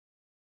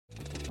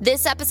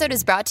This episode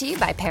is brought to you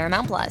by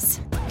Paramount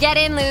Plus. Get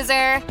in,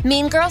 loser!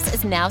 Mean Girls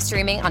is now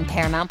streaming on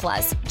Paramount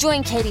Plus.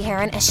 Join Katie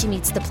Heron as she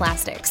meets the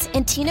plastics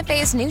in Tina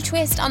Fey's new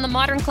twist on the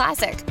modern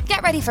classic.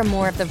 Get ready for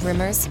more of the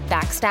rumors,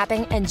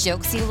 backstabbing, and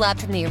jokes you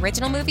loved from the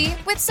original movie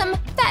with some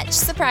fetch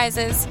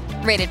surprises.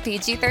 Rated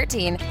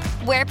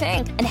PG-13. Wear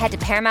pink and head to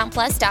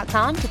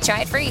ParamountPlus.com to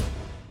try it free.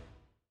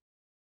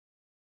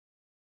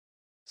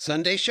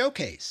 Sunday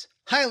Showcase,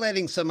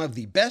 highlighting some of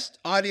the best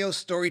audio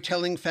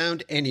storytelling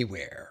found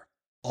anywhere.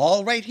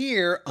 All right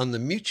here on the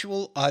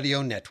Mutual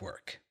Audio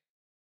Network.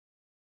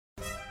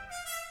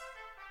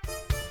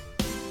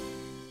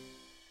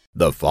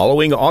 The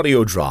following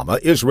audio drama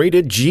is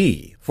rated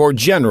G for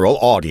general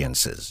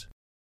audiences.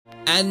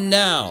 And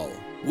now,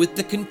 with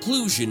the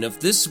conclusion of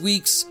this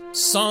week's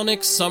Sonic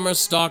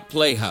Summerstock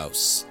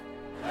Playhouse,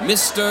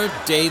 Mr.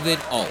 David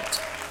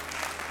Alt.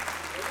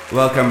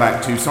 Welcome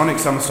back to Sonic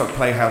Summerstock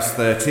Playhouse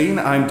 13.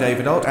 I'm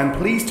David Alt, and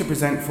pleased to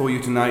present for you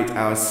tonight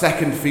our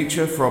second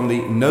feature from the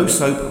No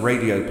Soap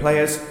Radio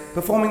Players,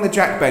 performing the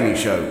Jack Benny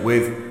Show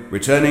with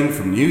Returning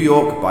from New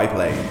York by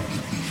Plane.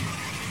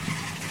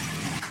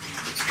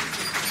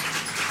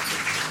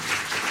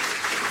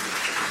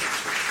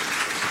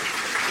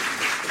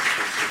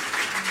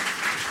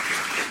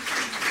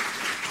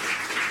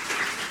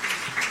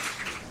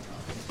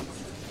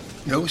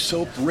 No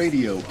Soap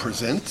Radio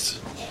presents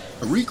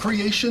a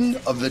recreation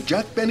of the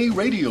Jack Benny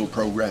radio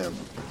program,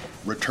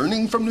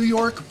 Returning from New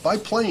York by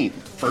Plane,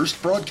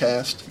 first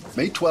broadcast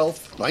May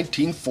 12,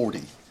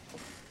 1940.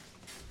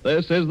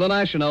 This is the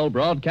National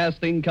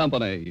Broadcasting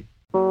Company.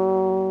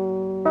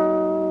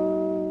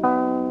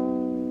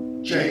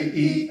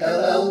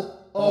 J-E-L-L-O.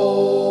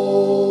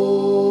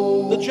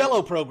 The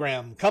Jell-O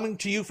program, coming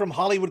to you from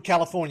Hollywood,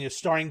 California,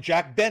 starring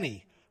Jack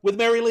Benny, with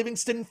Mary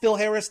Livingston, Phil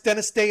Harris,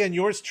 Dennis Day, and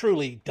yours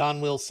truly,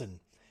 Don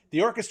Wilson.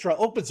 The orchestra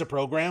opens the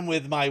program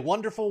with My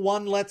Wonderful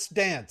One, Let's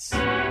Dance.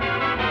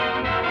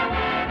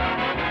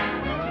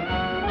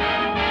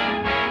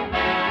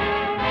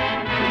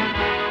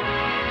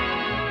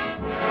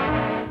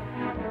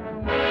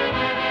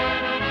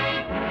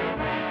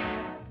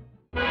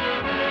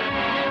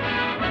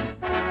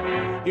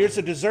 Here's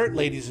a dessert,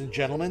 ladies and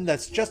gentlemen,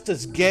 that's just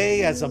as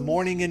gay as a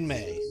morning in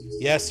May.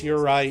 Yes,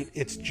 you're right,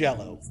 it's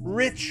Jell-O.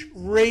 Rich,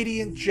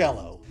 radiant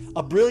Jell-O.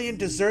 A brilliant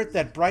dessert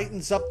that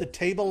brightens up the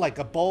table like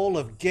a bowl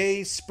of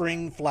gay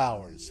spring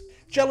flowers.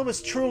 Jell-O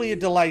is truly a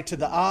delight to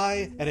the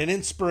eye and an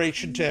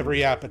inspiration to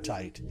every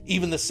appetite.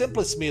 Even the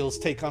simplest meals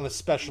take on a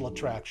special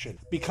attraction.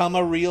 Become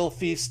a real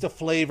feast of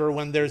flavor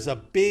when there's a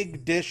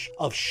big dish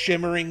of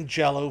shimmering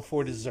Jell-O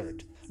for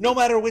dessert. No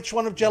matter which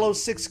one of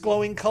Jell-O's 6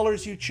 glowing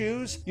colors you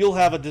choose, you'll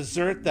have a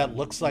dessert that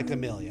looks like a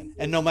million.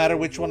 And no matter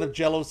which one of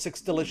Jell-O's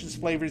 6 delicious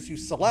flavors you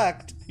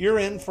select, you're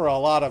in for a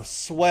lot of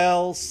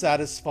swell,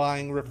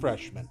 satisfying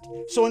refreshment.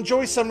 So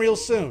enjoy some real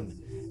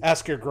soon.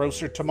 Ask your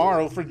grocer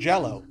tomorrow for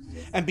Jell-O.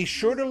 And be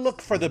sure to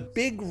look for the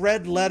big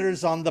red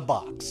letters on the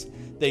box.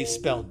 They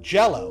spell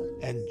Jell-O,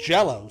 and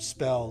Jell-O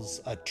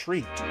spells a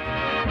treat.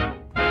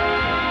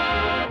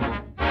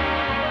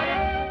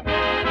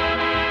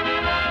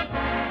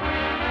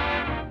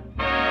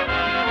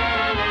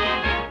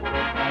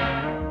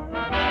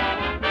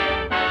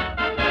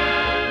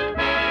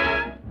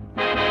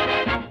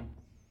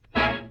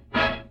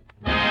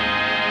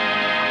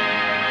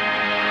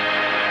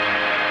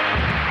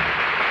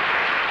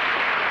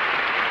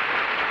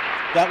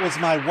 That was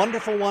My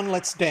Wonderful One,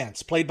 Let's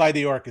Dance, played by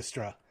the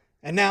orchestra.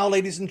 And now,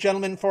 ladies and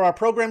gentlemen, for our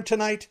program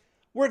tonight,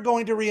 we're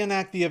going to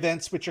reenact the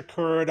events which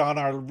occurred on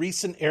our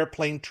recent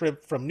airplane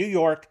trip from New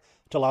York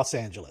to Los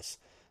Angeles.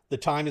 The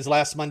time is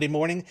last Monday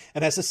morning,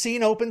 and as the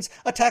scene opens,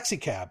 a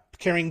taxicab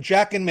carrying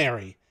Jack and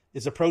Mary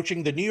is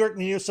approaching the New York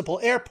Municipal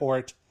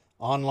Airport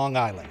on Long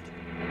Island.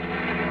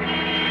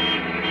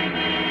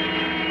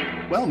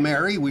 Well,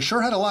 Mary, we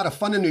sure had a lot of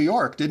fun in New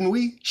York, didn't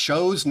we?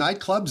 Shows,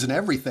 nightclubs, and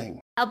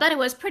everything. I'll bet it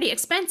was pretty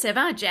expensive,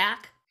 huh,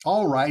 Jack?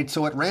 All right,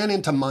 so it ran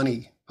into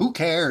money. Who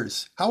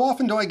cares? How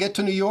often do I get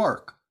to New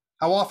York?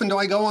 How often do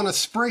I go on a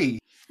spree?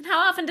 And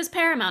how often does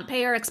Paramount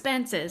pay our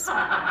expenses?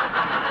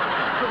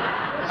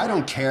 I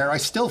don't care. I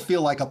still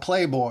feel like a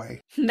playboy.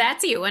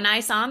 That's you, a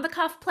nice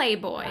on-the-cuff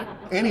playboy.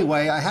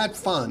 Anyway, I had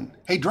fun.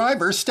 Hey,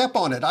 driver, step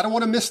on it. I don't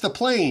want to miss the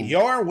plane.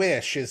 Your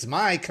wish is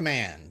my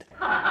command.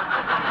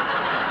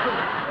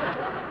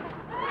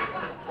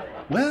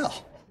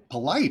 Well,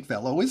 polite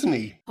fellow, isn't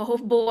he? Oh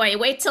boy,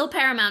 wait till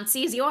Paramount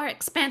sees your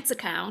expense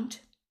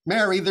account.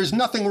 Mary, there's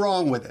nothing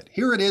wrong with it.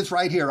 Here it is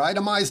right here,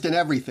 itemized and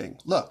everything.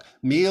 Look,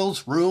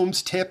 meals,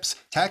 rooms, tips,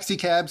 taxi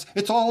cabs,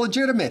 it's all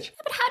legitimate.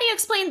 But how do you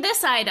explain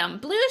this item?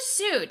 Blue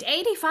suit,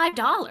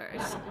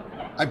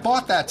 $85. I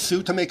bought that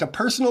suit to make a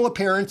personal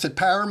appearance at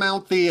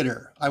Paramount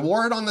Theater. I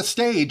wore it on the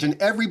stage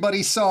and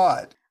everybody saw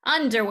it.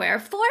 Underwear,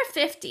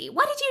 $4.50.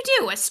 What did you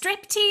do, a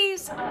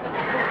striptease?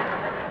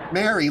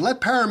 Mary,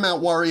 let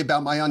Paramount worry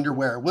about my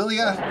underwear, will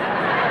ya?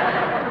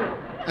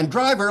 And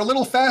driver, a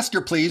little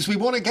faster, please. We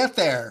want to get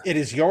there. It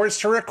is yours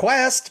to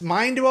request,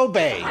 mine to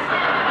obey.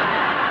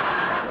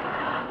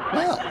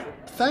 Well,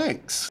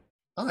 thanks.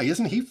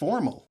 Isn't he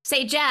formal?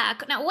 Say,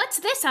 Jack, now what's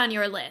this on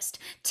your list?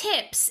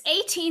 Tips,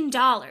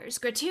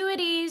 $18.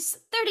 Gratuities,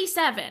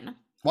 $37.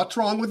 What's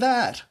wrong with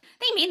that?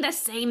 They mean the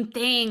same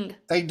thing.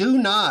 They do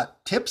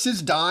not. Tips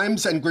is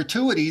dimes and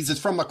gratuities is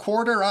from a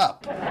quarter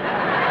up.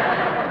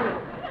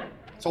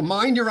 So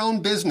mind your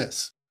own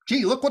business.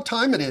 Gee, look what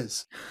time it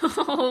is.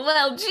 Oh,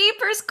 well,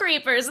 jeepers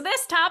creepers,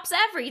 this tops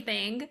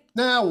everything.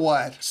 Now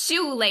what?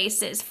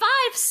 Shoelaces, 5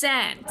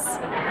 cents.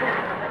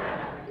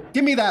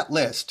 Give me that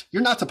list.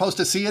 You're not supposed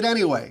to see it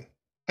anyway.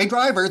 Hey,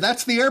 driver,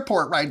 that's the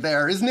airport right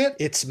there, isn't it?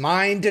 It's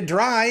mine to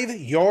drive,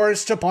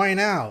 yours to point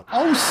out.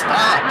 Oh,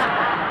 stop.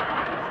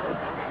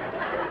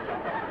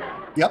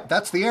 Yep,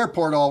 that's the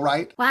airport, all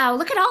right. Wow,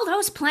 look at all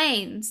those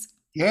planes.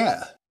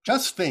 Yeah,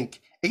 just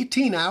think.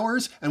 18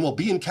 hours and we'll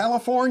be in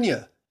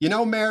California. You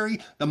know, Mary,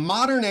 the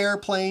modern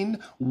airplane,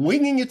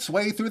 winging its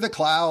way through the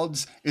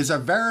clouds, is a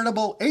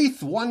veritable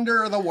eighth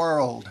wonder of the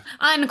world.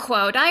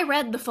 Unquote. I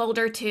read the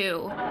folder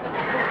too.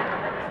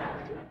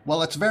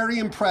 Well, it's very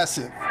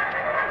impressive.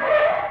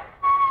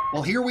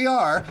 Well, here we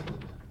are.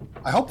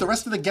 I hope the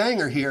rest of the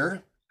gang are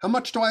here. How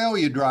much do I owe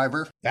you,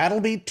 driver? That'll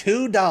be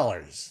 $2.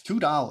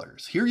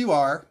 $2. Here you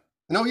are.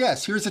 And oh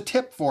yes, here's a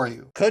tip for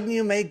you. Couldn't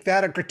you make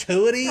that a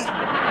gratuity?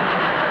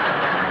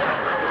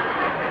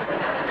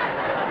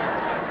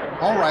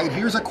 All right,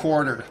 here's a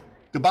quarter.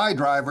 Goodbye,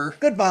 driver.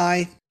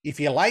 Goodbye.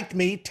 If you liked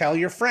me, tell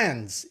your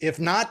friends. If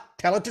not,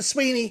 tell it to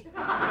Sweeney.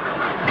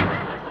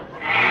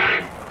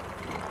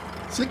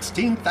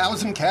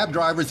 16,000 cab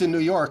drivers in New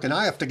York, and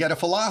I have to get a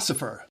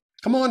philosopher.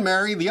 Come on,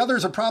 Mary, the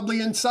others are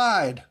probably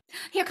inside.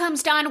 Here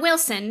comes Don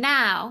Wilson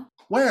now.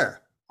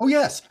 Where? Oh,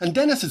 yes, and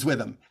Dennis is with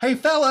him. Hey,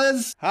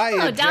 fellas!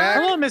 Hiya,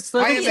 Jack. Hello, Miss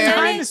Libby.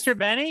 Hi, Mr.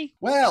 Benny.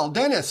 Well,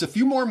 Dennis, a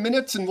few more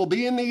minutes and we'll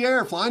be in the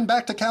air flying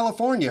back to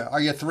California.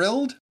 Are you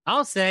thrilled?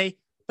 I'll say.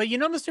 But you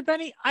know, Mr.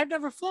 Benny, I've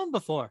never flown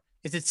before.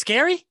 Is it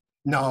scary?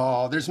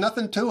 No, there's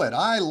nothing to it.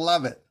 I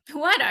love it.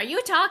 What are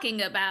you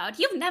talking about?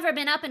 You've never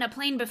been up in a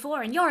plane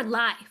before in your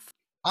life.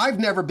 I've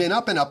never been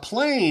up in a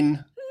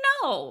plane.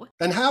 No.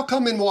 Then how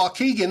come in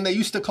Waukegan they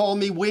used to call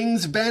me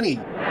Wings Benny?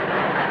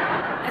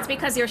 That's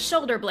because your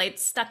shoulder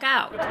blades stuck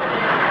out.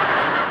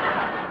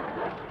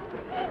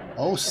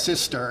 Oh,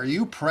 sister, are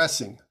you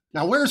pressing?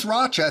 Now, where's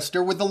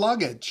Rochester with the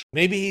luggage?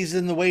 Maybe he's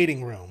in the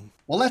waiting room.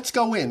 Well, let's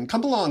go in.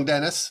 Come along,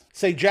 Dennis.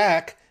 Say,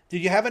 Jack,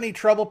 did you have any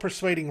trouble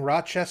persuading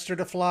Rochester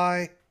to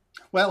fly?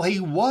 Well, he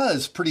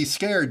was pretty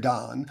scared,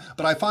 Don,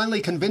 but I finally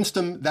convinced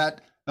him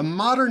that a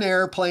modern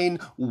airplane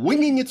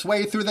winging its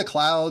way through the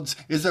clouds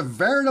is a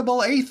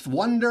veritable eighth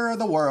wonder of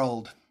the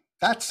world.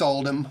 That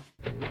sold him.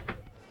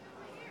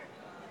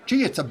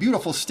 Gee, it's a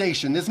beautiful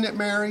station, isn't it,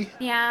 Mary?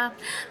 Yeah,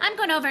 I'm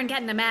going over and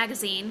getting the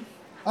magazine.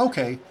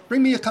 Okay,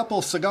 bring me a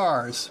couple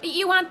cigars.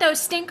 You want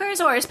those stinkers,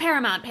 or is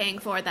Paramount paying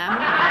for them?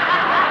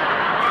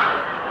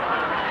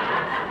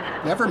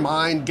 Never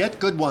mind, get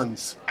good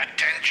ones.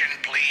 Attention,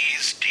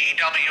 please.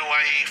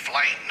 DWA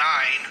Flight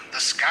 9, the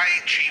Sky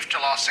Chief to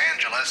Los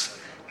Angeles,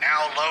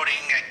 now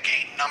loading at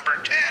gate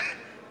number 10.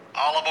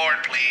 All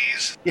aboard,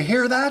 please. You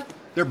hear that?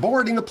 They're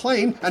boarding a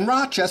plane, and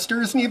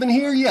Rochester isn't even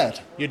here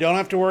yet. You don't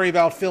have to worry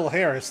about Phil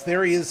Harris.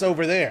 There he is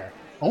over there.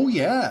 Oh,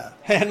 yeah.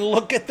 And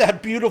look at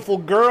that beautiful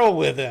girl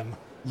with him.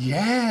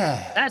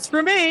 Yeah. That's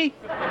for me.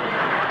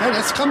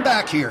 Dennis, come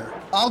back here.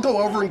 I'll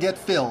go over and get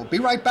Phil. Be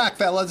right back,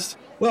 fellas.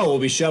 Well, we'll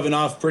be shoving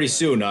off pretty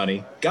soon,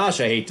 honey.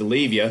 Gosh, I hate to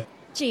leave you.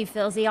 Gee,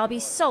 Philzy, I'll be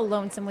so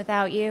lonesome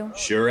without you.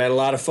 Sure had a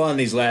lot of fun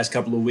these last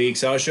couple of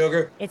weeks, huh,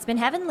 sugar? It's been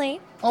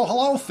heavenly. Oh,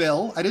 hello,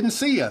 Phil. I didn't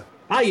see you.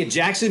 Hiya,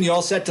 Jackson. You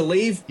all set to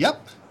leave?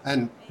 Yep.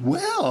 And,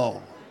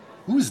 well,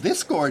 who's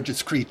this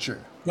gorgeous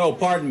creature? Oh,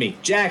 pardon me.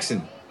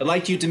 Jackson, I'd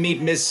like you to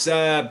meet Miss...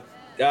 Oh,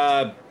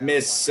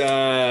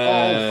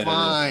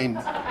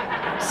 fine.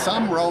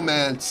 Some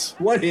romance.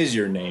 What is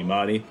your name,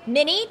 honey?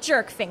 Minnie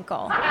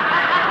Jerkfinkel.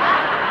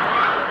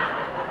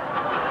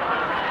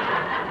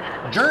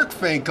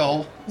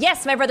 Jerkfinkel?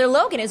 Yes, my brother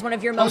Logan is one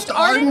of your most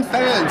ardent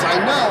fans.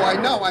 I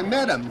know. I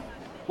met him.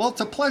 Well,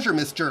 it's a pleasure,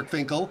 Miss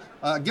Jerkfinkel.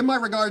 Give my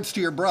regards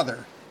to your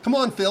brother. Come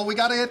on, Phil. We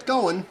gotta get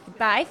going.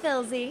 Bye,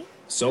 Philzy.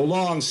 So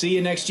long. See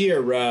you next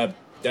year,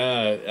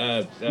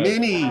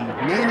 Minnie.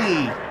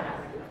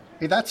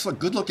 Hey, that's a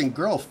good-looking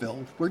girl,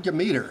 Phil. Where'd you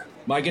meet her?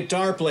 My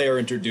guitar player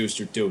introduced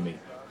her to me.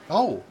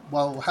 Oh,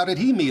 well, how did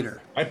he meet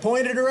her? I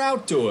pointed her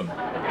out to him.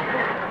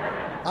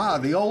 Ah,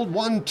 the old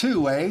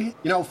 1-2, eh?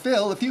 You know,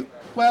 Phil, if you...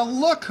 Well,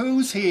 look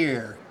who's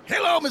here.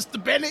 Hello,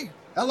 Mr. Benny.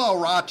 Hello,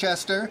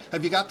 Rochester.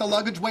 Have you got the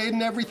luggage weighed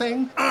and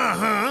everything?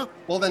 Uh-huh.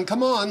 Well, then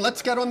come on,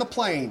 let's get on the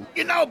plane.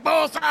 You know,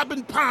 boss, I've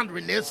been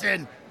pondering this,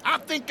 and I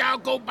think I'll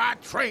go by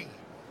train.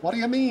 What do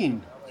you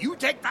mean? You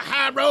take the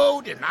high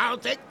road, and I'll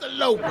take the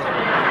low road.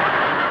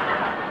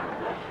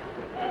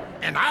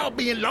 And I'll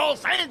be in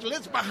Los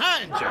Angeles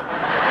behind you.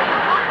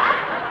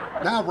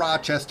 Now,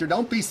 Rochester,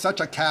 don't be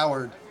such a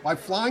coward. Why,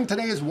 flying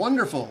today is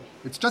wonderful.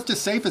 It's just as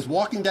safe as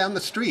walking down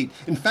the street.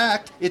 In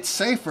fact, it's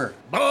safer.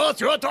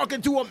 Boss, you're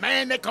talking to a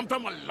man that comes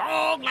from a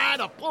long line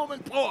of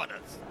Pullman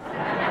porters.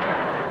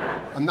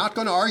 I'm not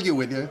going to argue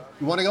with you.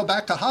 You want to go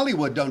back to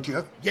Hollywood, don't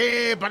you?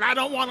 Yeah, but I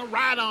don't want to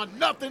ride on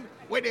nothing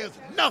where there's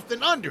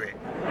nothing under it.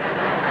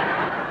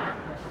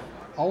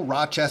 Oh,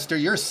 Rochester,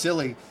 you're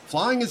silly.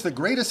 Flying is the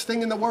greatest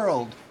thing in the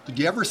world. Did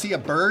you ever see a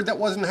bird that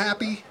wasn't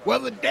happy? Well,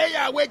 the day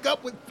I wake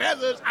up with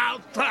feathers,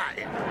 I'll try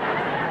it.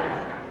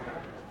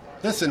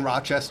 Listen,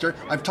 Rochester,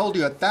 I've told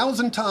you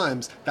 1,000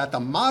 times that the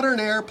modern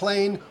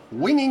airplane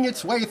winging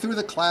its way through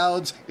the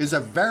clouds is a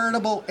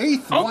veritable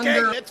eighth wonder.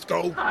 Okay, let's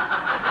go.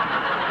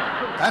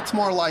 That's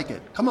more like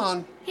it. Come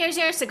on. Here's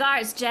your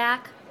cigars,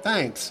 Jack.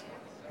 Thanks.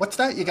 What's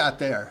that you got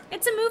there?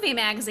 It's a movie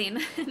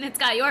magazine, and it's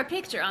got your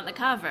picture on the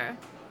cover.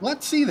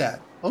 Let's see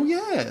that. Oh,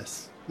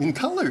 yes. In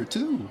color,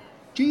 too.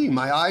 Gee,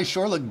 my eyes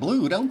sure look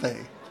blue, don't they?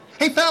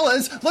 Hey,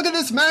 fellas, look at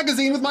this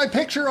magazine with my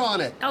picture on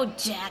it. Oh,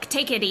 Jack,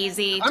 take it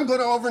easy. I'm going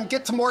over and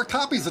get some more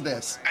copies of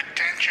this.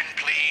 Attention,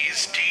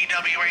 please.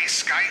 TWA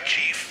Sky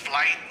Chief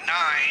Flight 9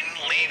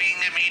 leaving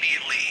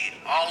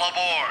immediately. All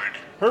aboard.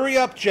 Hurry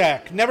up,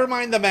 Jack. Never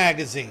mind the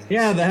magazine.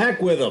 Yeah, the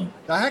heck with them.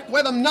 The heck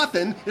with them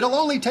nothing. It'll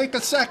only take a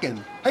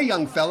second. Hey,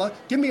 young fella,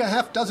 give me a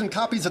half dozen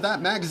copies of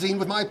that magazine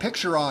with my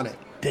picture on it.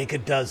 Take a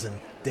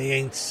dozen. They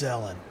ain't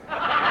selling.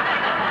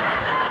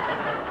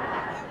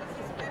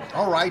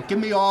 All right, give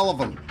me all of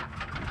them.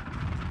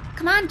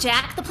 Come on,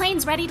 Jack. The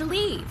plane's ready to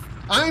leave.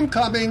 I'm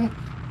coming.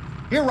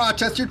 Here,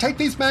 Rochester, take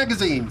these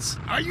magazines.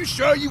 Are you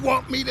sure you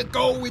want me to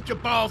go with your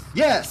boss?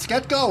 Yes,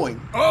 get going.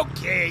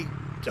 Okay,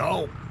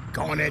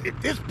 doggone it.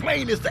 If this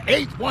plane is the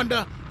eighth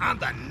wonder, I'm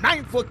the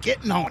ninth for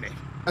getting on it.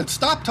 And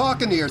stop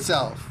talking to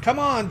yourself. Come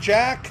on,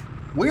 Jack.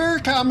 We're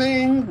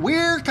coming.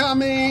 We're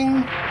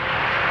coming.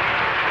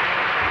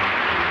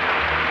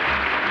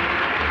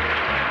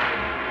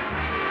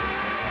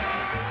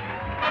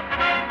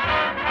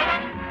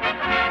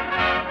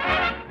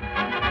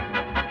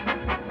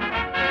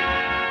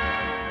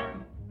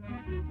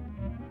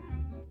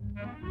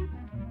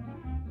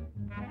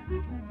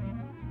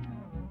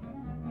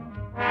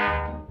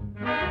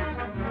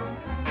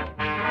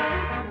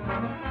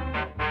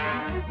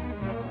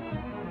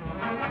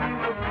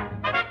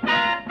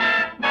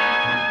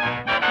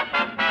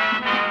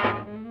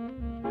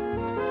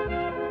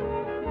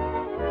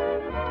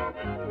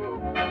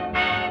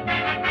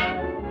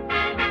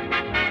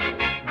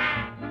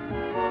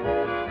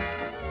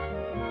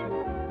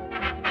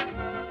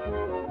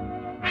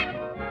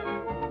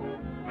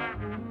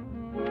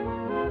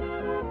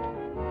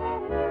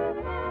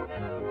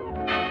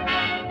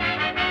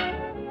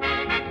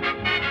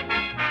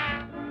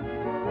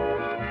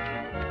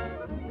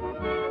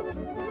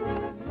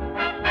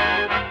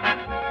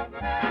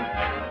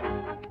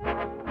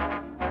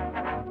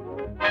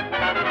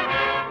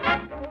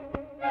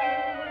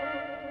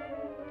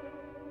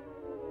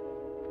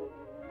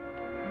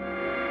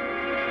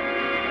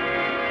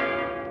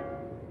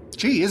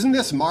 Gee, isn't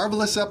this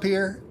marvelous up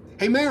here?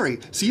 Hey, Mary,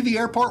 see the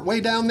airport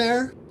way down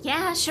there?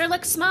 Yeah, sure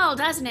looks small,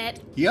 doesn't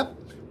it? Yep.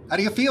 How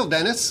do you feel,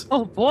 Dennis?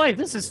 Oh boy,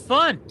 this is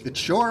fun. It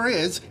sure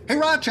is. Hey,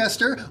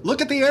 Rochester,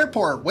 look at the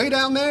airport way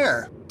down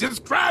there.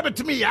 Describe it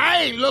to me.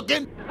 I ain't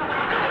looking.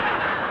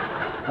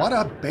 What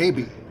a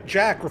baby.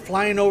 Jack, we're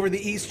flying over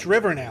the East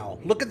River now.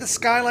 Look at the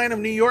skyline of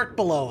New York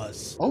below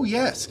us. Oh,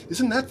 yes.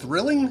 Isn't that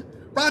thrilling?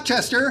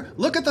 Rochester,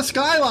 look at the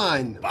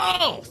skyline.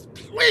 Boss,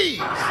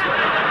 please.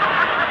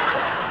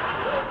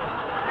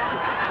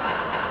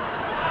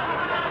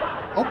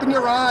 Open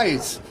your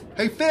eyes.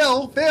 Hey,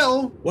 Phil.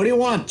 What do you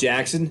want,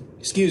 Jackson?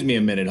 Excuse me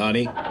a minute,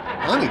 honey.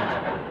 Honey?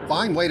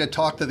 Fine way to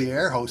talk to the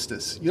air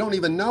hostess. You don't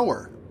even know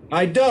her.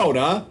 I don't,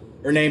 huh?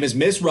 Her name is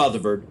Miss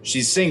Rutherford.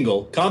 She's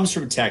single, comes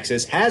from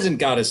Texas, hasn't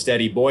got a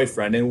steady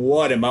boyfriend, and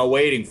what am I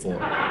waiting for?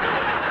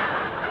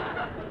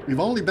 We've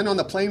only been on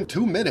the plane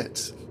 2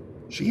 minutes.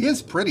 She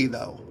is pretty,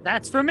 though.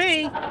 That's for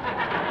me.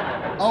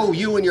 Oh,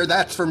 you and your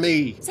that's for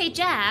me. Say,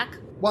 Jack.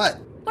 What?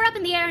 We're up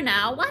in the air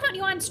now. Why don't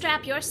you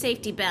unstrap your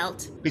safety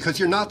belt? Because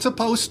you're not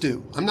supposed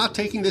to. I'm not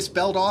taking this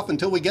belt off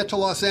until we get to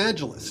Los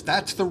Angeles.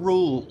 That's the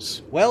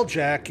rules. Well,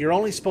 Jack, you're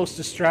only supposed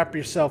to strap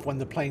yourself when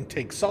the plane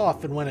takes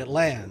off and when it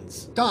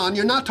lands. Don,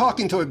 you're not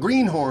talking to a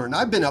greenhorn.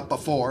 I've been up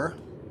before.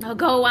 Oh,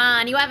 go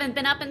on. You haven't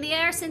been up in the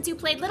air since you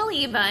played Little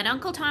Eva in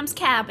Uncle Tom's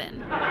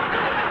Cabin.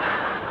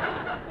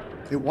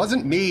 It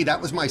wasn't me. That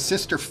was my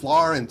sister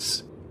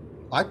Florence.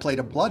 I played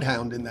a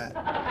bloodhound in that.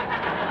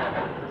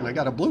 And I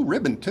got a blue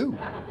ribbon, too.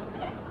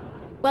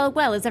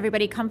 Well, is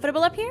everybody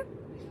comfortable up here?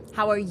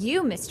 How are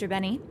you, Mr.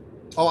 Benny?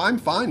 Oh, I'm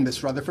fine,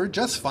 Miss Rutherford,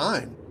 just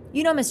fine.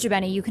 You know, Mr.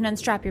 Benny, you can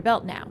unstrap your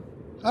belt now.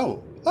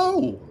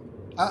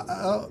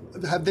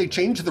 Have they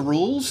changed the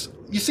rules?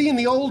 You see, in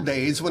the old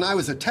days, when I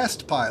was a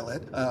test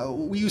pilot,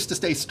 we used to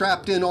stay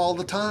strapped in all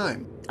the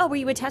time. Oh, were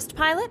you a test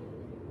pilot?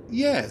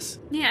 Yes.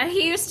 Yeah,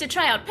 he used to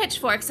try out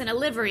pitchforks in a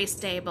livery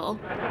stable.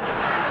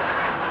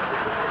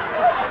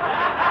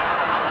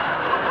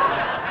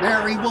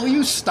 Mary, will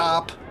you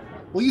stop?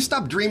 Will you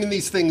stop dreaming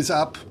these things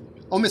up?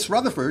 Oh, Miss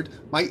Rutherford,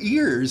 my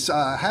ears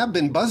have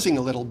been buzzing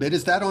a little bit.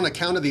 Is that on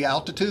account of the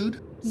altitude?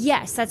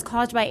 Yes, that's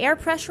caused by air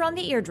pressure on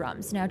the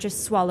eardrums. Now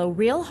just swallow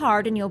real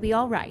hard and you'll be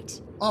all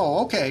right.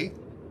 Oh, okay.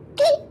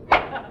 There,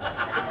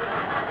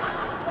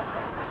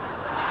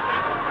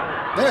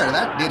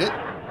 that did it.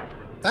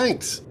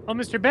 Thanks. Oh,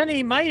 Mr.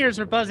 Benny, my ears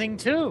are buzzing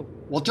too.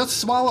 Well, just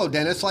swallow,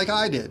 Dennis, like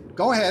I did.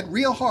 Go ahead,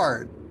 real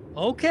hard.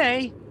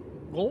 Okay.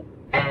 Well.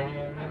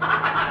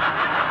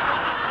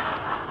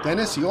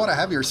 Dennis, you ought to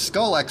have your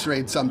skull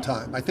x-rayed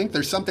sometime. I think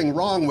there's something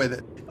wrong with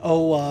it.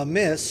 Oh,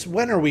 miss,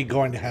 when are we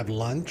going to have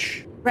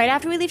lunch? Right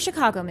after we leave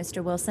Chicago,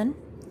 Mr. Wilson.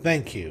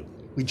 Thank you.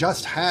 We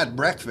just had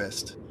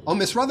breakfast. Oh,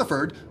 Miss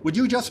Rutherford, would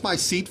you adjust my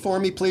seat for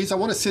me, please? I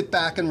want to sit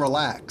back and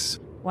relax.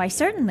 Why,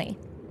 certainly.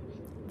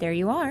 There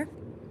you are.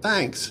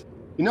 Thanks.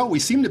 You know, we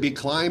seem to be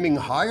climbing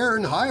higher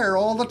and higher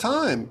all the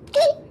time.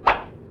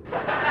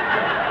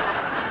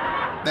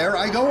 There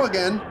I go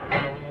again.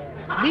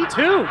 Me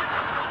too.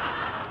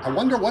 I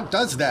wonder what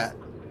does that.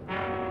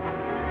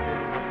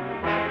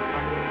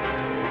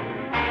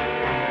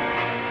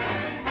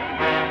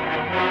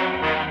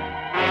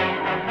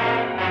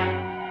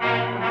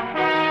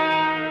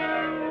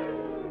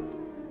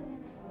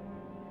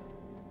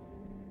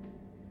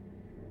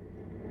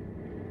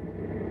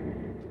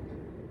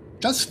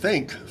 Just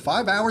think,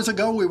 5 hours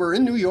ago we were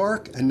in New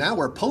York, and now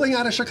we're pulling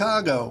out of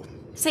Chicago.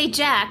 Say,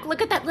 Jack,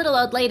 look at that little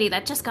old lady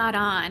that just got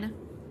on.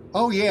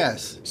 Oh,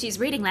 yes. She's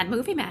reading that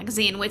movie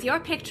magazine with your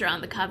picture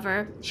on the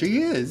cover. She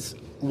is?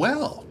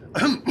 Well,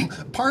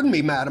 pardon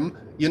me, madam.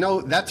 You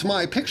know, that's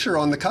my picture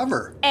on the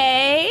cover.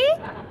 Eh?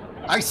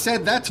 I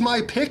said that's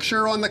my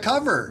picture on the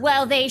cover.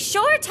 Well, they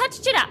sure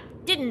touched it up,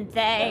 didn't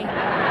they?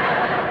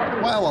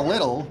 Well, a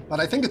little,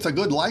 but I think it's a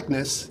good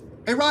likeness.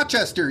 Hey,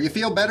 Rochester, you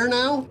feel better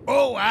now?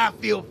 Oh, I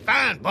feel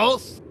fine,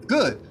 boss.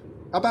 Good.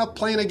 How about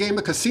playing a game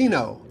of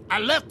casino? I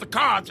left the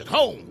cards at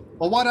home.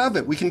 Well, what of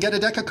it? We can get a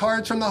deck of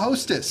cards from the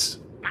hostess.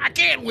 I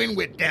can't win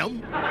with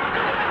them.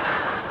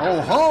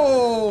 Oh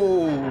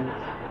ho!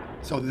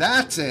 So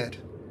that's it.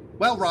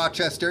 Well,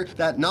 Rochester,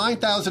 that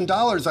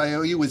 $9,000 I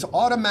owe you is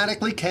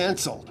automatically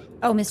canceled.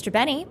 Oh, Mr.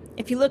 Benny,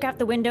 if you look out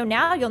the window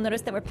now, you'll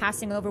notice that we're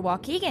passing over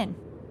Waukegan.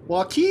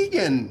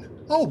 Waukegan?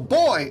 Oh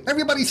boy,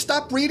 everybody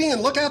stop reading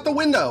and look out the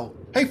window.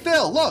 Hey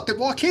Phil, look at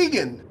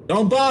Waukegan.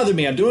 Don't bother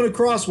me, I'm doing a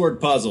crossword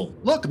puzzle.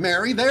 Look,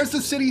 Mary, there's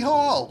the city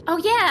hall. Oh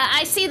yeah,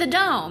 I see the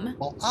dome.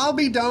 Well, I'll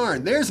be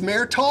darned. There's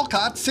Mayor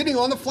Talcott sitting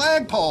on the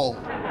flagpole.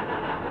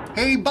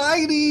 Hey,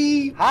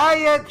 Bitey.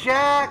 Hiya,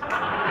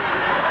 Jack.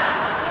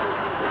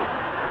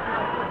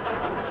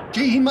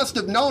 Gee, he must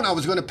have known I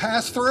was going to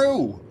pass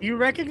through. You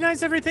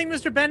recognize everything,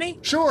 Mr. Benny?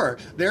 Sure.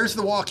 There's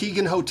the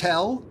Waukegan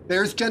Hotel,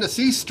 there's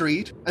Genesee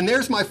Street, and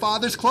there's my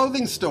father's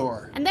clothing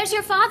store. And there's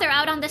your father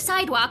out on the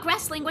sidewalk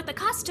wrestling with a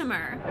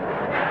customer.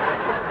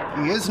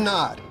 He is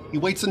not. He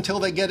waits until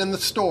they get in the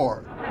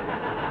store.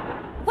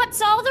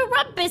 What's all the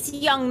rumpus,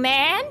 young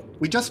man?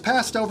 We just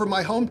passed over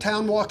my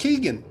hometown,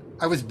 Waukegan.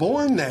 I was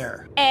born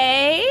there.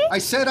 Eh? I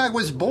said I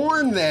was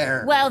born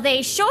there. Well,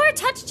 they sure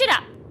touched it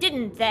up,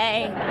 didn't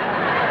they?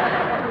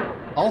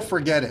 Oh,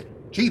 forget it.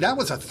 Gee, that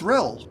was a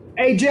thrill.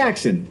 Hey,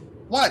 Jackson.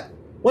 What?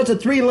 What's a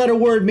 3-letter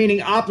word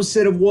meaning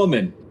opposite of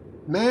woman?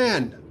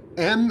 Man.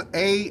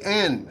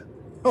 M-A-N.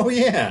 Oh,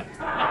 yeah.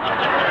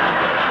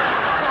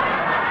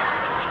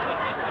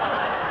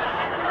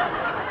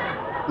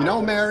 You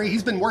know, Mary,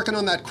 he's been working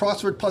on that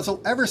crossword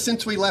puzzle ever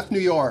since we left New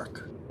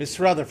York. Miss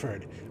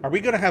Rutherford, are we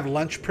going to have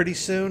lunch pretty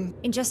soon?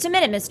 In just a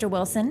minute, Mr.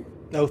 Wilson.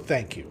 No,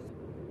 thank you.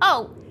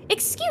 Oh,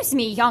 excuse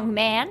me, young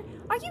man.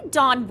 Are you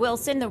Don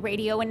Wilson, the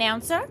radio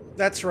announcer?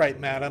 That's right,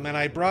 madam, and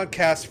I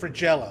broadcast for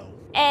Jell-O.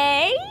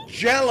 Eh?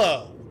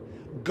 Jell-O!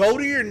 Go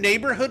to your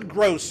neighborhood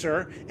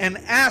grocer and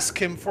ask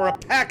him for a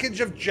package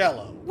of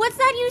Jell-O. What's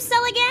that you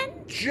sell again?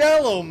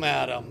 Jell-O,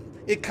 madam.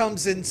 It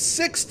comes in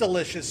 6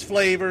 delicious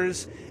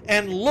flavors,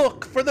 and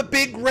look for the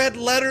big red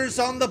letters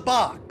on the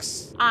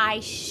box. I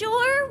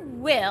sure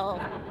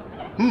will.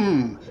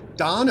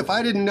 Don, if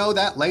I didn't know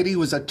that lady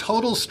was a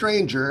total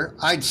stranger,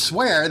 I'd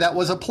swear that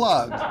was a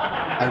plug.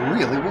 I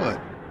really would.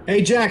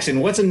 Hey,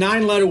 Jackson, what's a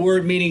 9-letter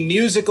word meaning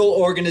musical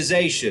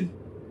organization?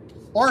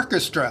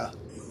 Orchestra.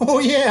 Oh,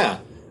 yeah.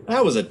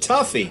 That was a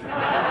toughie.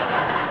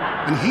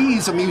 And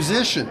he's a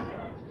musician.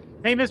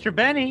 Hey, Mr.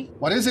 Benny.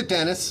 What is it,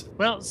 Dennis?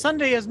 Well,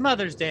 Sunday is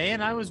Mother's Day,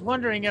 and I was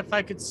wondering if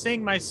I could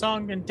sing my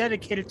song and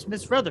dedicate it to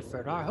Miss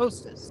Rutherford, our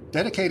hostess.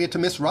 Dedicated to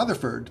Miss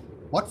Rutherford?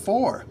 What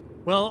for?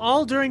 Well,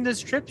 all during this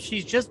trip,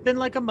 she's just been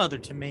like a mother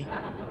to me.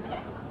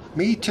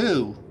 Me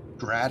too.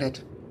 Drat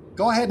it.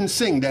 Go ahead and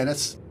sing,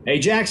 Dennis. Hey,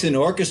 Jackson,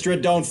 orchestra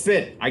don't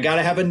fit. I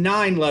gotta have a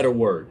 9-letter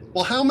word.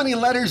 Well, how many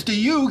letters do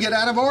you get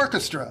out of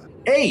orchestra?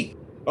 8.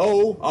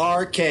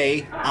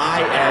 O-R-K-I-S-T-R.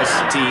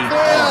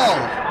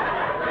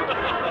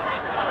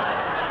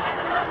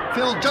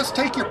 Phil, just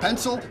take your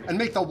pencil and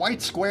make the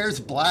white squares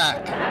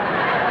black.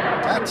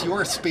 That's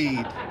your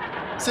speed.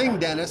 Sing,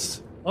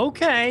 Dennis.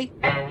 Okay.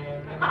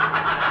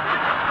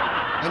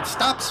 And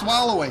stop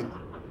swallowing.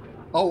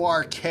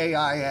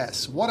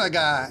 O-R-K-I-S. What a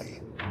guy.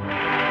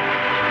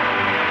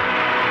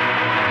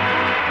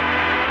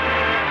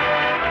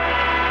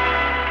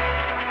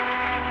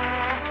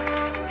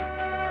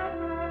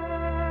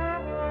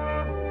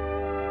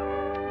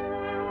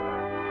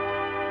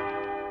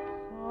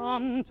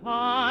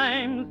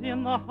 Sometimes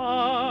in the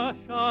hush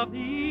of the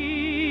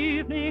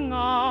evening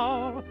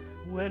hour,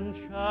 when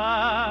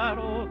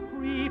shadows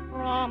creep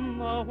from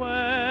the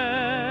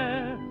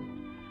west,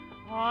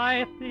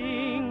 I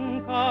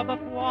think of the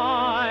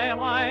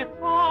twilight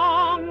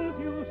songs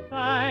you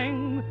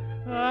sang,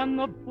 and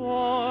the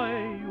boy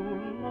you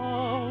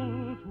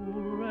loved to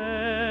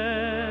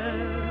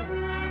rest.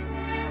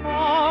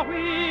 A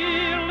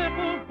wee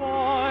little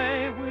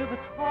boy with a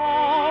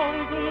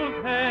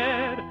tousled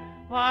head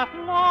that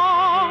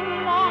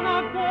long, long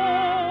ago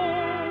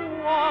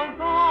was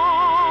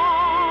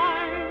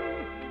thine.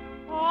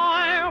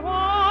 I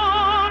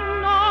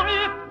wonder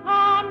if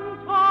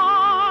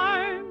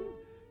sometime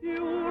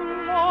you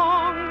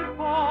long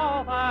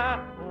for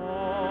that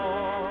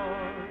boy.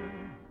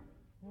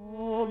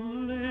 Oh,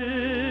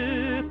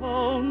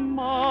 little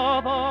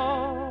mother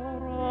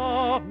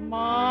of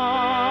mine.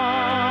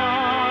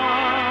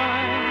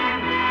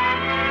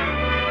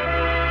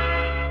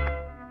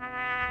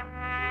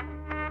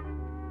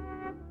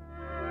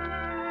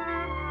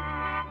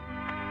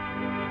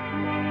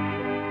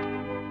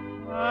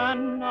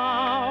 And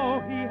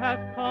now he has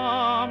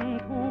come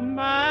to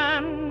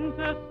man's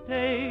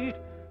estate,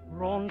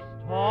 grown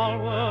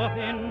stalwart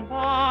in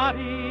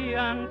body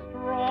and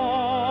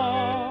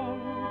strong.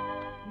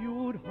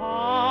 You'd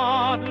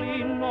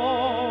hardly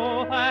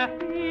know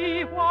that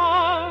he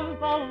was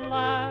the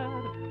lad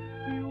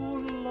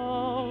you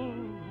loved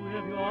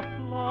with your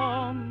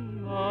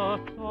slumber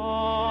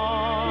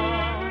song.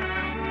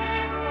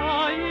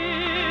 The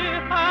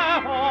years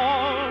have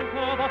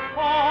altered the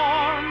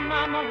form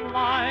and the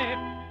light,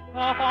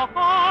 but the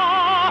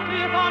heart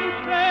is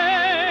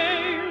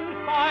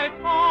unchanged by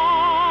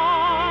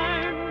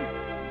time,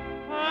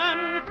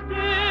 and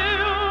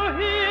still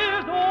he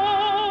is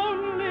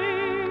only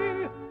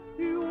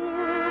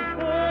your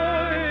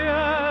boy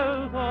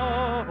as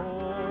of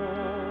old.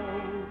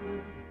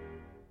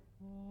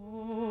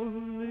 Oh,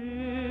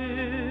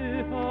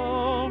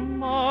 little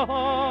mother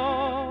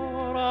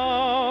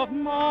of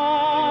mine,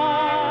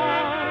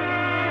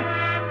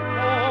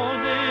 oh,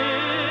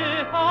 little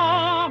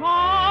mother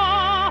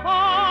of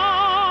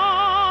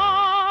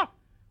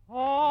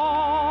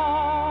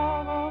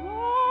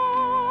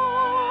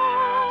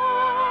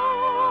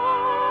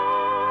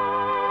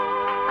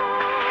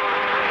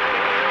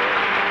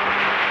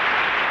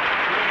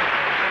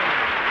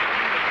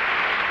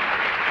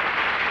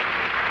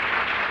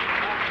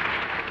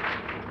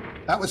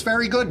That was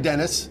very good,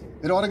 Dennis.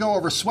 It ought to go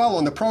over swell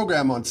on the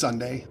program on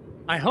Sunday.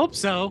 I hope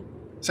so.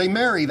 Say,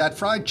 Mary, that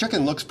fried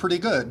chicken looks pretty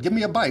good. Give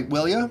me a bite,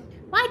 will you?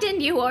 Why didn't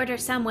you order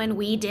some when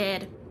we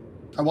did?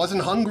 I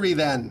wasn't hungry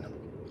then.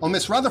 Oh,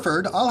 Miss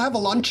Rutherford, I'll have a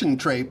luncheon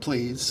tray,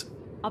 please.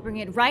 I'll bring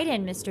it right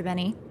in, Mr.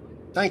 Benny.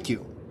 Thank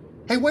you.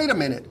 Hey, wait a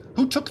minute.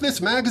 Who took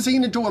this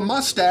magazine and drew a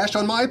mustache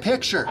on my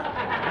picture?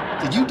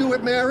 Did you do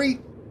it,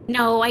 Mary?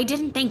 No, I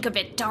didn't think of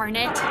it, darn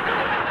it.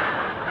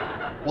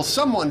 Well,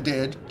 someone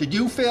did. Did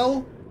you,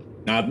 Phil?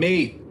 Not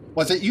me.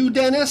 Was it you,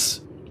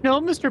 Dennis? No,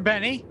 Mr.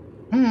 Benny.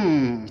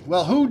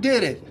 Well, who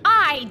did it?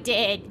 I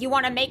did. You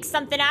want to make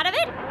something out of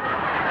it?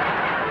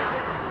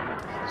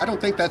 I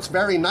don't think that's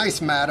very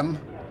nice, madam.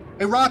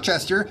 Hey,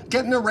 Rochester,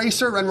 get an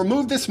eraser and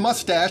remove this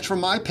mustache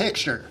from my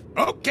picture.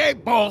 Okay,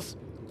 boss.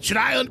 Should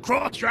I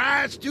uncross your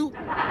eyes, too?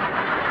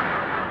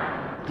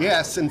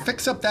 Yes, and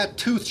fix up that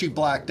tooth she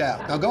blacked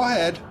out. Now go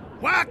ahead.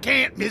 Why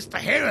can't Mr.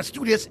 Harris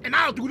do this and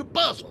I'll do the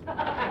puzzle?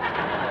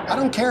 I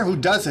don't care who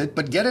does it,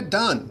 but get it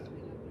done.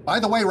 By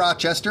the way,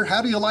 Rochester,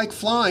 how do you like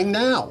flying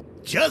now?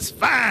 Just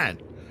fine.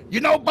 You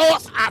know,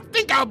 boss, I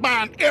think I'll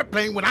buy an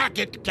airplane when I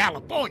get to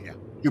California.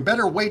 You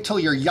better wait till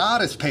your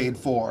yacht is paid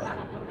for.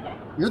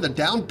 You're the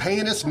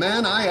down-payingest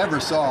man I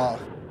ever saw.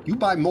 You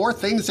buy more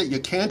things that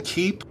you can't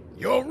keep.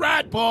 You're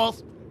right,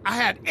 boss. I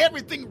had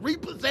everything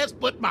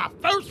repossessed but my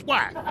first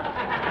wife.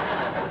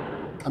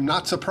 I'm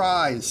not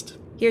surprised.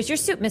 Here's your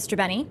soup, Mr.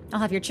 Benny. I'll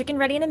have your chicken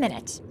ready in a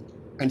minute.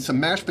 And some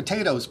mashed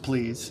potatoes,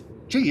 please.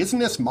 Gee, isn't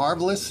this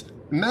marvelous?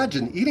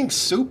 Imagine eating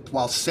soup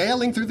while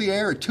sailing through the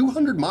air at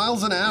 200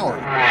 miles an hour.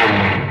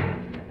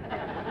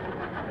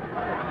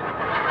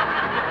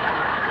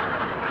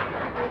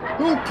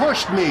 Who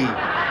pushed me?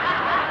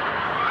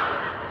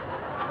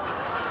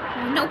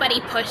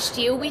 Nobody pushed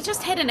you. We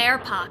just hit an air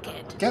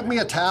pocket. Get me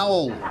a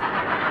towel.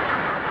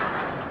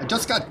 I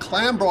just got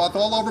clam broth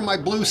all over my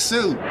blue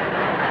suit.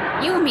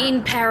 You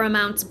mean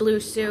Paramount's blue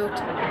suit.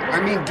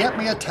 I mean, get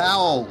me a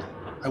towel.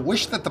 I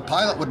wish that the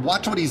pilot would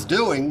watch what he's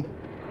doing.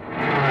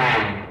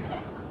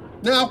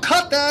 Now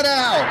cut that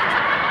out!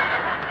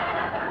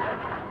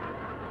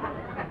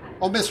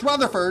 Oh, Miss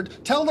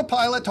Rutherford, tell the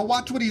pilot to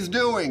watch what he's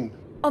doing.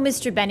 Oh,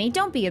 Mr. Benny,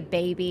 don't be a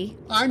baby.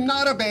 I'm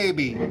not a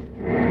baby.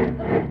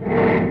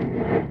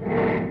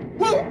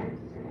 Woo!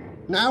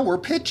 Now we're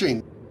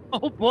pitching.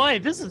 Oh boy,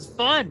 this is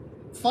fun.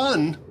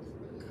 Fun?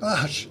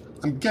 Gosh,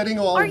 I'm getting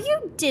all... Are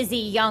you dizzy,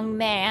 young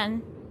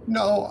man?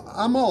 No,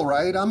 I'm all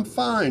right. I'm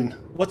fine.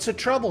 What's the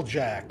trouble,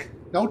 Jack?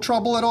 No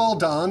trouble at all,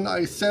 Don.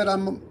 I said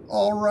I'm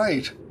all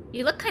right.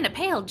 You look kind of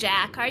pale,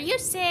 Jack. Are you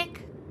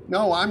sick?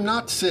 No, I'm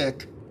not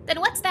sick. Then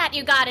what's that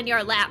you got in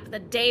your lap? The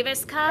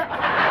Davis Cup?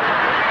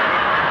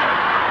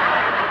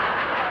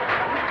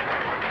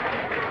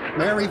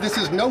 Mary, this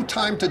is no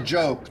time to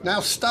joke.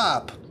 Now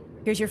stop.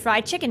 Here's your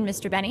fried chicken,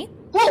 Mr. Benny.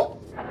 Whoa!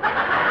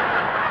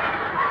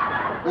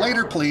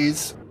 Later,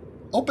 please.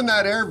 Open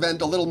that air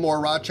vent a little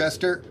more,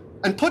 Rochester.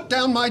 And put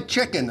down my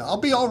chicken. I'll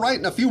be all right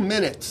in a few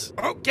minutes.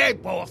 Okay,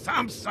 boss,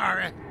 I'm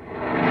sorry.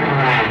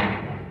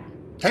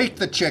 Take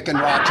the chicken,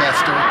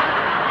 Rochester.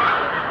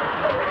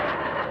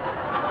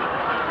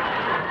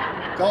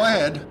 Go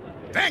ahead.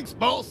 Thanks,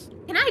 boss.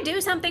 Can I do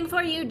something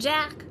for you,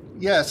 Jack?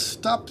 Yes,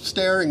 stop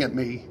staring at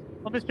me.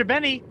 Well, Mr.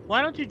 Benny,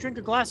 why don't you drink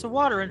a glass of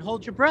water and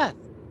hold your breath?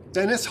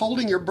 Dennis,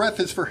 holding your breath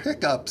is for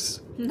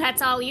hiccups.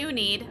 That's all you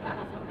need.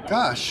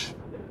 Gosh,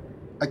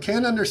 I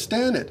can't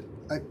understand it.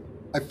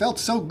 I felt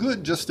so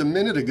good just a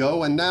minute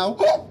ago, and now...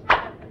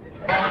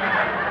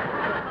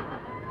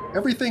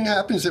 Everything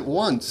happens at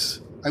once.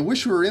 I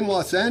wish we were in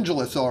Los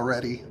Angeles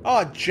already.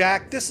 Oh,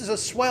 Jack, this is a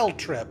swell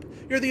trip.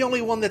 You're the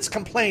only one that's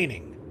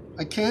complaining.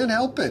 I can't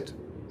help it.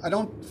 I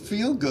don't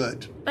feel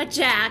good. But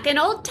Jack, an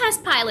old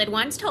test pilot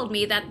once told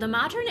me that the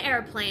modern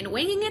airplane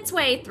winging its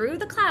way through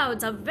the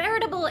clouds, a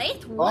veritable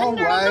eighth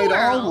wonder of the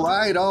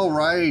world. All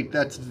right.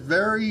 That's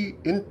very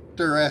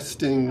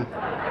interesting.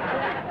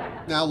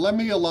 Now let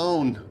me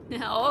alone.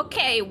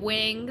 Okay,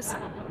 Wings.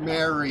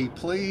 Mary,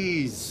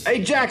 please.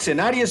 Hey, Jackson,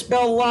 how do you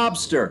spell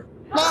lobster?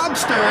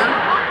 Lobster?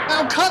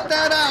 Now cut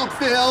that out,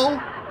 Phil.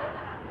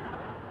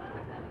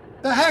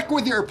 The heck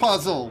with your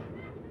puzzle.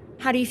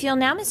 How do you feel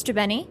now, Mr.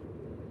 Benny?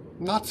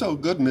 Not so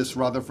good, Miss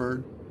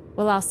Rutherford.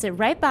 Well, I'll sit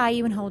right by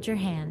you and hold your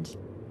hand.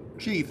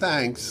 Gee,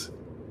 thanks.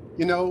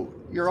 You know,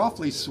 you're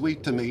awfully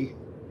sweet to me.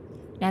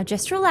 Now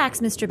just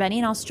relax, Mr. Benny,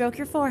 and I'll stroke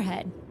your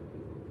forehead.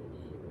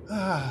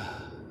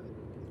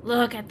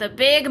 Look at the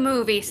big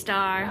movie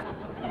star.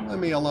 Let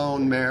me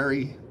alone,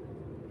 Mary.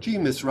 Gee,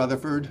 Miss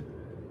Rutherford,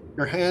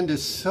 your hand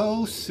is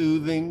so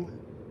soothing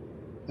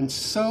and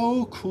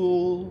so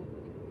cool.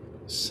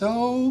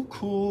 So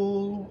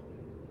cool.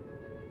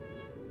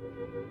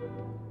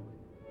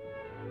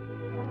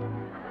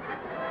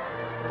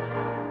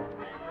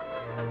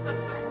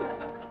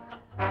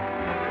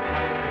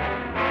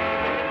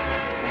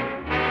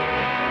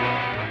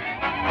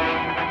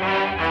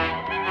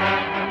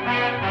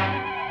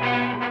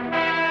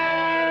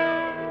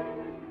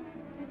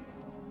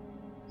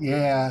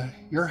 Yeah,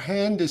 your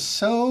hand is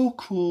so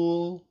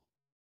cool.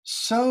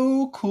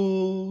 So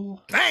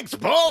cool. Thanks,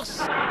 boss.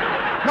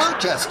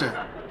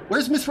 Rochester,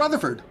 where's Miss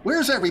Rutherford?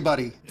 Where's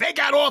everybody? They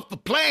got off the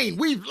plane.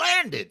 We've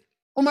landed.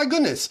 Oh my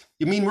goodness,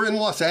 you mean we're in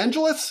Los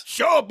Angeles?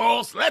 Sure,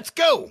 boss. Let's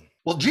go.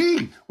 Well,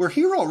 gee, we're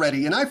here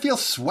already, and I feel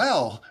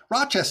swell.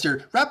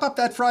 Rochester, wrap up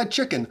that fried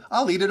chicken.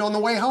 I'll eat it on the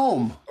way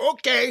home.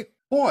 Okay.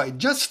 Boy,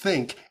 just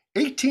think,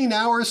 18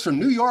 hours from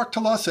New York to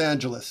Los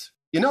Angeles.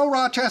 You know,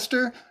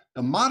 Rochester,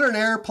 the modern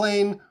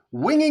airplane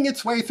winging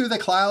its way through the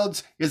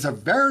clouds is a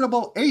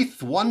veritable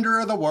eighth wonder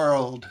of the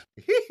world.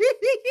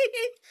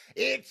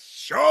 It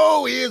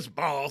sure is,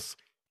 boss.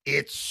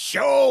 It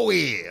sure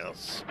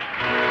is.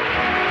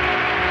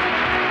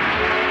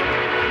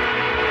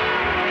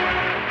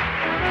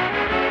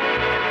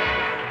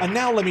 And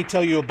now let me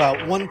tell you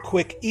about one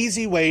quick,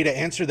 easy way to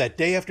answer that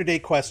day after day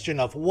question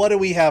of what do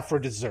we have for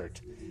dessert?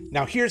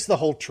 Now here's the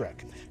whole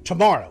trick.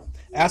 Tomorrow,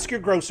 ask your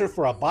grocer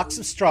for a box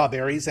of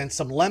strawberries and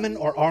some lemon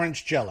or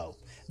orange Jell-O.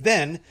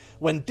 Then,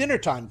 when dinner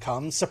time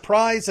comes,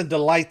 surprise and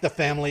delight the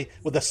family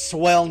with a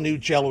swell new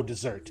Jell-O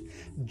dessert.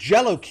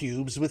 Jell-O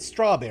cubes with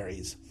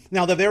strawberries.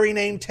 Now, the very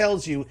name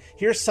tells you,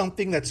 here's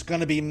something that's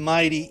going to be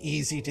mighty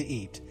easy to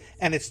eat.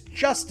 And it's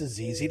just as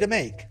easy to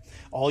make.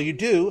 All you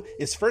do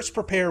is first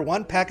prepare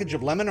one package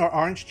of lemon or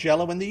orange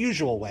Jell-O in the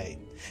usual way,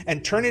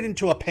 and turn it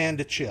into a pan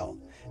to chill.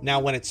 Now,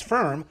 when it's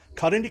firm,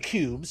 cut into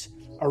cubes.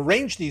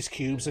 Arrange these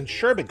cubes in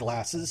sherbet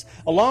glasses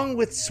along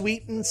with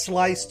sweetened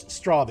sliced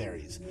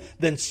strawberries.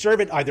 Then serve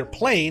it either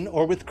plain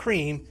or with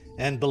cream,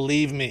 and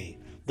believe me,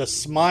 the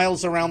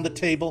smiles around the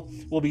table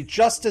will be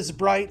just as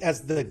bright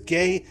as the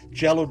gay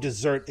Jell-O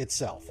dessert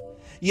itself.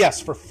 Yes,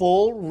 for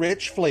full,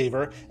 rich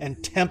flavor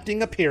and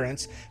tempting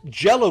appearance,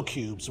 Jell-O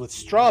cubes with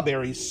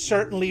strawberries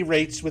certainly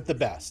rates with the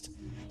best.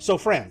 So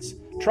friends,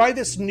 try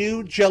this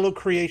new Jell-O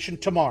creation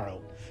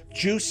tomorrow.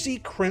 Juicy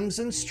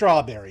crimson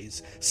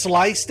strawberries,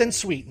 sliced and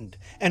sweetened,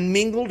 and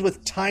mingled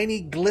with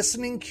tiny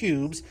glistening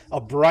cubes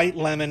of bright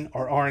lemon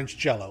or orange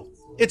Jell-O.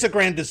 It's a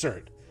grand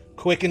dessert,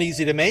 quick and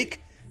easy to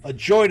make, a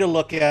joy to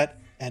look at,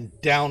 and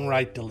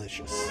downright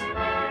delicious.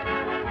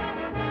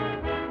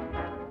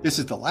 This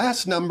is the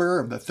last number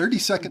of the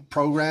 32nd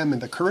program in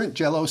the current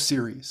Jell-O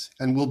series,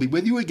 and we'll be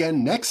with you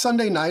again next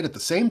Sunday night at the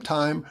same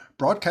time,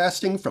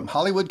 broadcasting from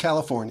Hollywood,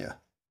 California.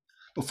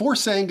 Before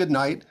saying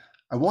goodnight,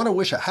 I want to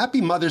wish a happy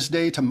Mother's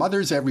Day to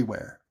mothers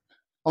everywhere.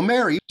 Oh,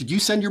 Mary, did you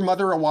send your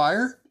mother a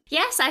wire?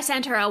 Yes, I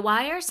sent her a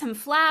wire, some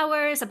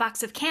flowers, a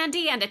box of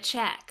candy, and a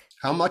check.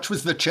 How much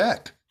was the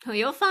check? Well,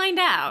 you'll find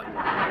out.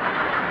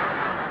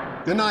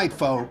 Good night,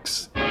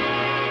 folks.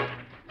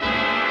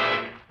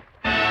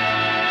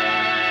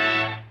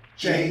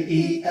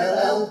 J-E-L-L-O.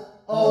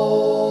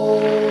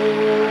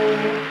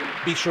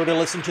 Be sure to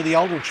listen to The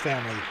Aldrich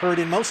Family, heard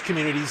in most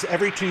communities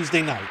every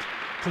Tuesday night.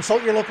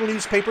 Consult your local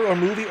newspaper or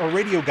movie or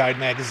radio guide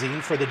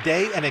magazine for the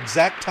day and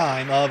exact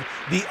time of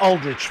The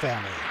Aldrich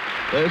Family.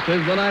 This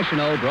is the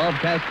National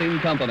Broadcasting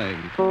Company.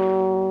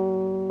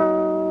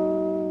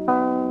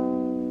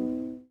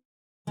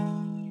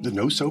 The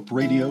No Soap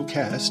Radio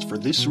cast for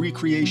this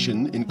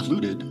recreation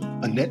included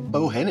Annette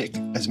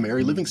Bohannick as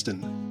Mary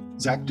Livingston,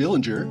 Zach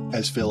Dillinger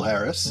as Phil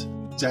Harris,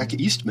 Zach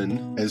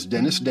Eastman as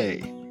Dennis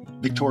Day,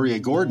 Victoria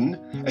Gordon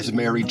as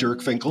Mary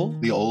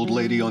Jerkfinkel, the old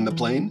lady on the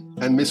plane,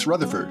 and Miss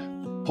Rutherford,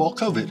 Paul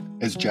Covett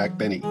as Jack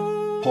Benny,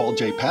 Paul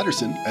J.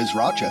 Patterson as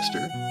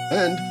Rochester,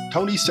 and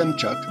Tony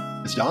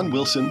Semchuk as Don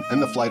Wilson and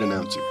the flight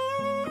announcer.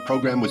 The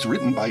program was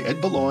written by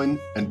Ed Baloin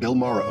and Bill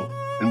Morrow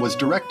and was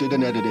directed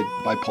and edited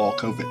by Paul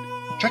Covett.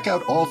 Check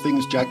out all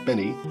things Jack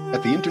Benny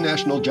at the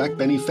International Jack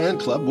Benny Fan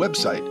Club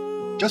website.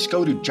 Just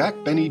go to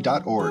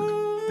jackbenny.org.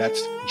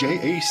 That's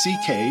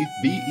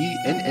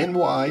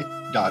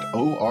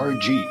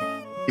JACKBENNY.org.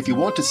 If you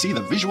want to see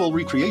the visual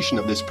recreation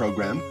of this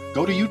program,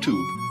 go to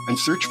YouTube and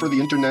search for the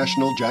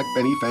International Jack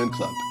Benny Fan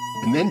Club,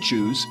 and then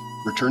choose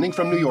Returning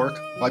from New York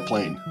by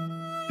Plane.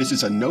 This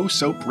is a No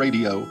Soap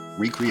Radio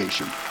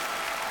recreation.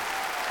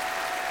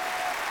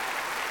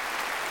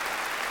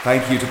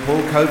 Thank you to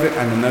Paul Covett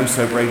and the No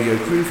Soap Radio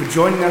crew for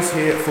joining us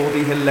here for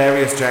the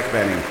hilarious Jack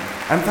Benny.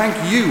 And thank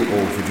you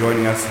all for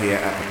joining us here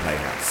at the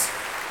Playhouse.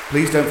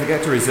 Please don't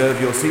forget to reserve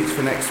your seats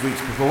for next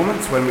week's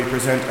performance when we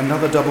present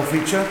another double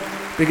feature,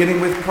 beginning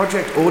with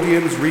Project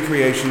Audium's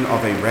recreation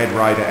of a Red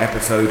Rider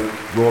episode,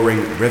 Roaring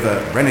River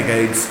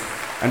Renegades,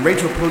 and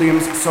Rachel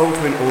Pulliam's Soul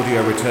Twin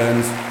audio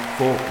returns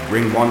for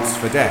Ring Once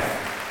for Death.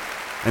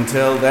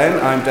 Until then,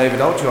 I'm David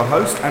Alt, your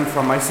host, and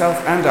from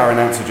myself and our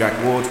announcer Jack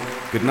Ward,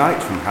 good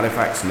night from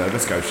Halifax, Nova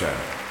Scotia.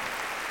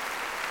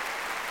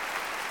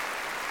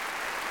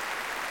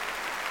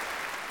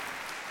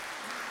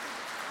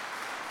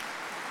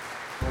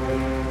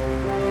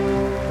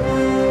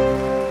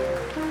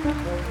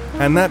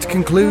 And that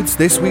concludes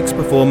this week's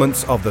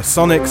performance of the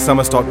Sonic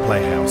Summerstock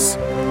Playhouse.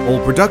 All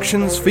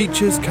productions,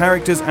 features,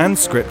 characters and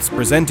scripts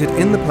presented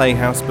in the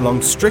Playhouse belong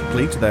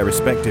strictly to their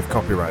respective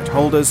copyright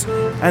holders,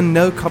 and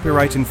no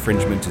copyright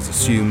infringement is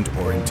assumed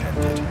or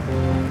intended.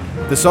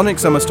 The Sonic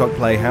Summerstock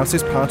Playhouse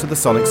is part of the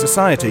Sonic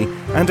Society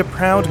and a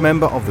proud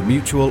member of the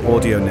Mutual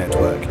Audio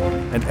Network,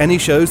 and any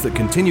shows that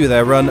continue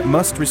their run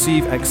must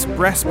receive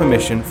express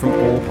permission from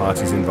all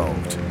parties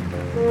involved.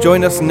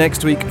 Join us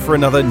next week for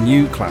another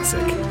new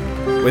classic.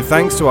 With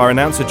thanks to our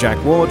announcer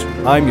Jack Ward,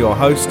 I'm your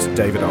host,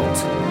 David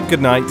Alt.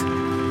 Good night.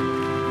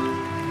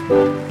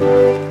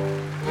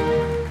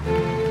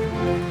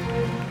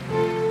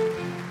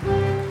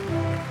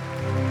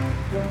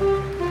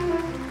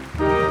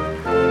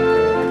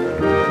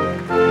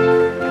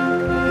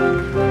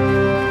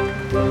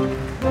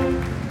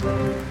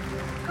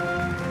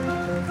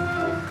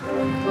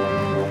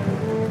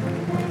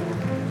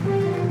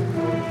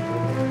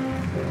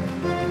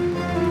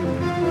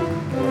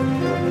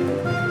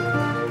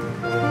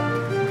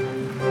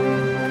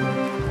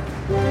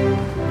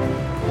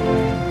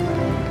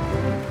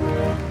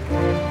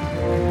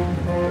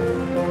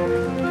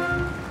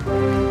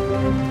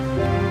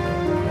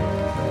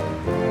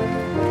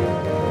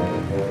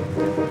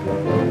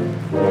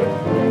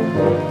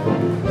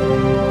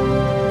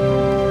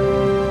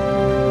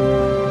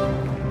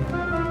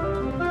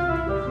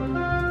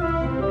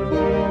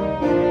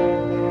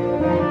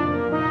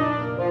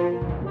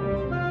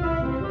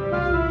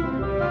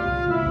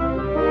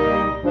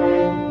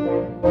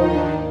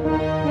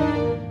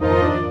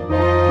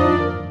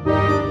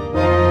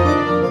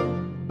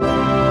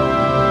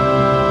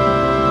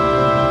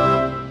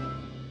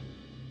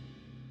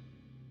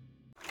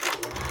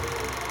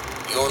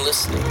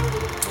 Listening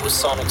to a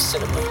Sonic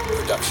Cinema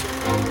production.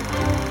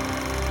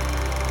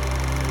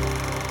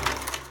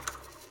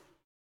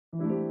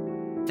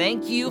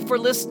 Thank you for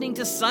listening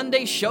to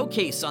Sunday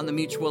Showcase on the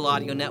Mutual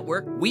Audio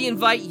Network. We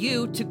invite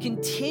you to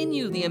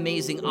continue the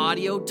amazing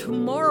audio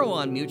tomorrow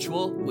on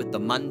Mutual with the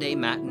Monday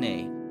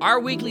Matinee, our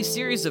weekly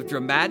series of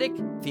dramatic,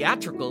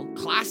 theatrical,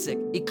 classic,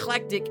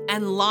 eclectic,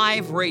 and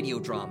live radio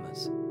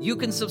dramas. You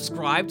can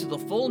subscribe to the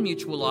full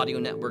Mutual Audio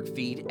Network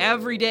feed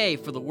every day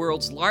for the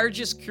world's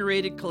largest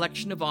curated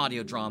collection of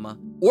audio drama,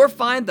 or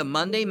find the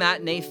Monday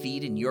Matinee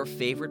feed in your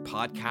favorite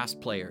podcast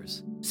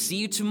players. See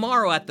you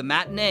tomorrow at the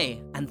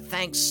Matinee, and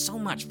thanks so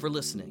much for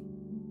listening.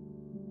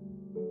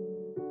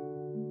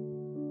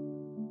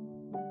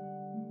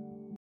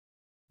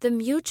 The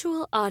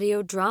Mutual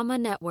Audio Drama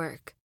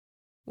Network,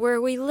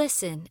 where we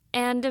listen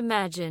and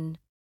imagine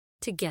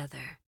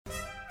together.